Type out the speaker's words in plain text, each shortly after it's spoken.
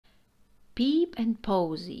Pip and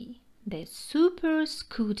Posy, the Super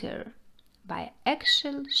Scooter by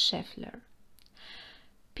Axel Scheffler.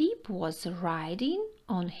 Pip was riding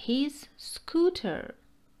on his scooter.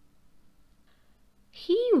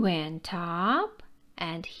 He went up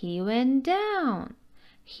and he went down.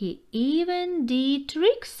 He even did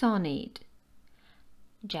tricks on it.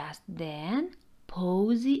 Just then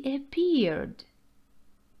Posy appeared.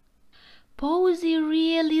 Posy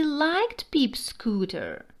really liked Pip's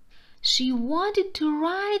scooter. She wanted to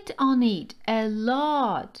ride on it a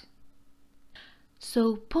lot.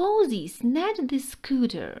 So Posy snatched the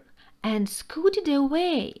scooter and scooted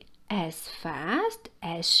away as fast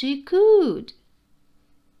as she could.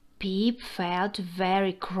 Pip felt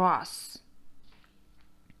very cross.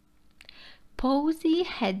 Posy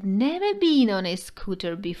had never been on a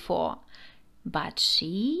scooter before, but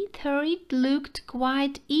she thought it looked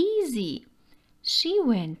quite easy. She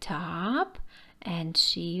went up and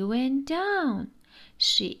she went down.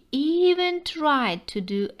 She even tried to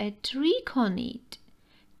do a trick on it.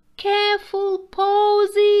 Careful,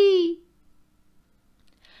 Posy!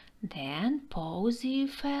 Then Posy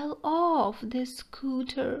fell off the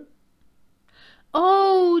scooter.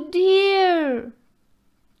 Oh dear!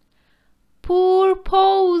 Poor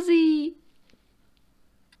Posy!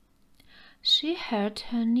 She hurt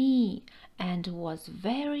her knee and was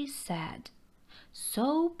very sad.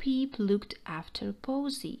 So Pip looked after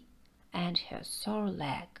Posy and her sore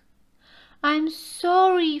leg. "I'm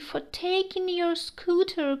sorry for taking your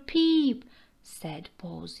scooter, Pip," said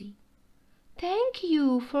Posy. "Thank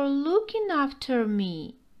you for looking after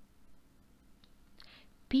me."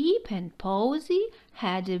 Pip and Posy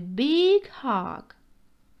had a big hug.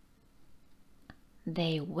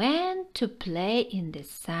 They went to play in the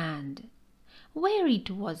sand, where it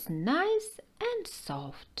was nice and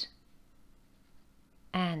soft.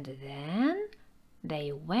 And then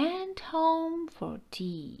they went home for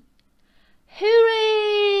tea.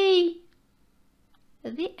 Hooray!